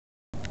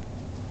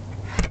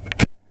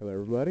Hello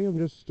everybody,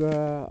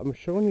 I'm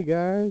showing you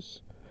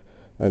guys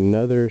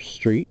another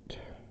street.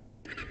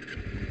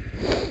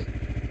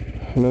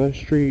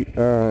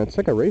 It's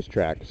like a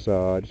racetrack,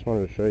 so I just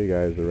wanted to show you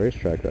guys the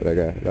racetrack that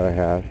I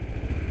have.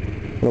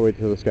 I'm gonna wait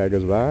till this guy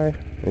goes by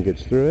and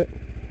gets through it.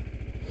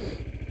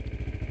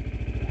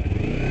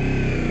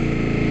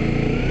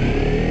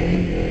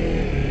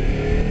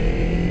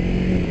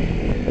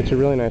 It's a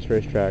really nice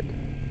racetrack.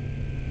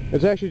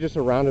 It's actually just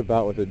a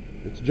roundabout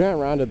it's a giant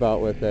roundabout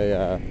with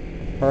a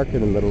park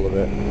in the middle of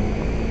it.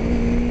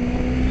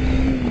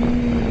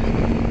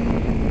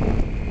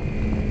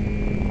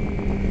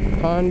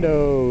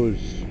 Condos.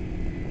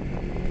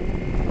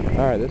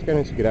 Alright, this guy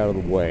needs to get out of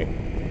the way.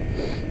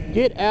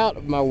 Get out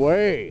of my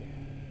way!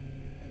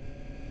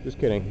 Just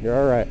kidding, you're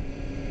alright.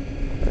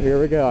 Here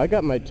we go. I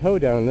got my toe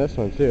down in this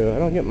one too. I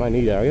don't get my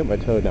knee down, I get my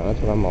toe down. That's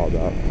what I'm all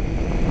about.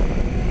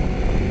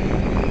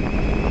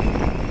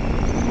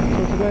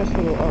 So it's a nice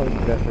little... oh, it's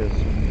pedestrians.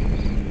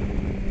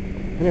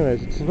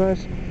 Anyways, it's a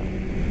nice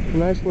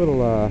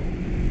little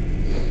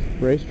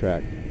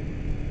racetrack.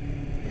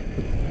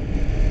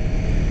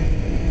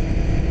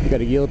 You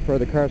gotta yield for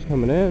the cars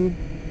coming in,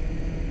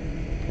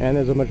 and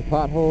there's a bunch of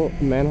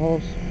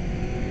manholes,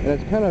 and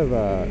it's kind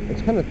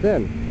of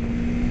thin.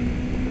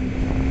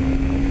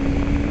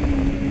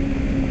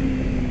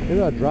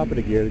 Maybe I'll drop it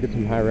a gear to get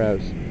some high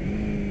revs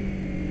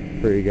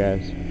for you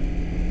guys.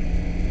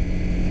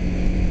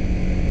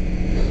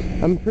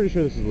 I'm pretty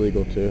sure this is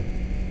legal too.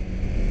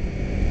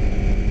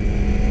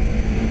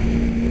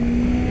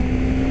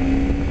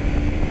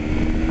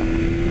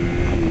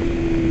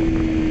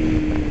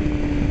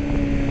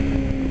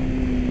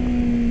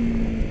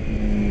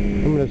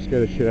 I'm gonna scare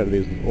the shit out of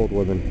these old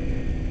women.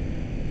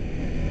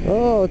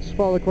 Oh, let's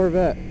follow the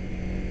Corvette.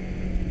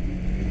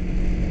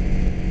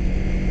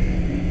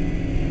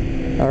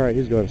 Alright,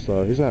 he's going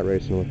slow. He's not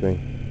racing with me.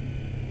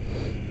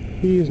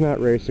 He's not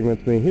racing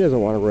with me. He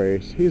doesn't want to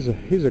race. He's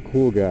a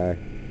cool guy.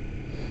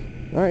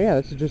 Alright, yeah,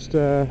 this is just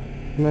a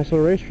nice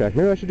little racetrack.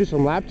 Maybe I should do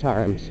some lap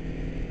times.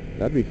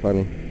 That'd be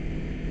funny.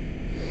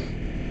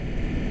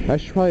 I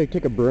should probably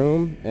take a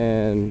broom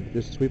and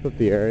just sweep up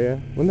the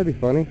area. Wouldn't that be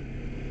funny?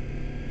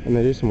 And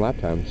then do some lap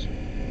times.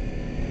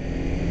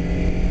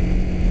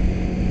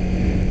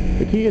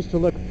 The key is to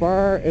look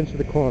far into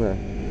the corner.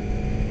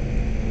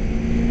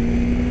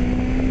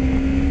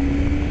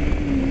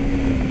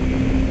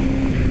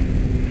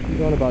 I'm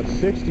going about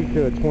 60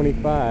 to a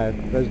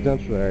 25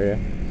 residential area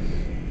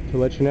to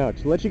let you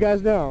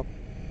guys know.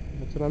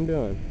 That's what I'm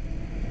doing.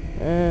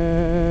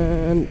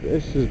 And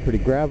this is pretty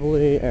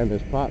gravelly, and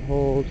there's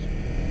potholes.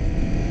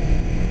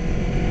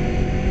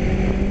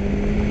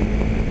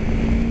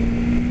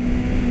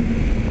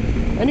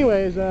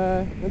 Anyways,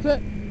 that's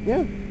it.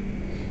 Yeah.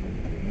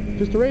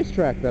 Just a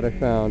racetrack that I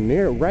found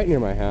right near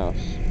my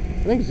house.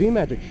 I think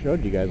Z-Magic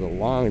showed you guys a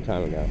long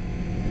time ago.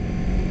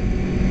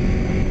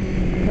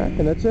 Alright,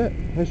 and that's it.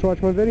 Thanks for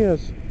watching my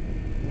videos.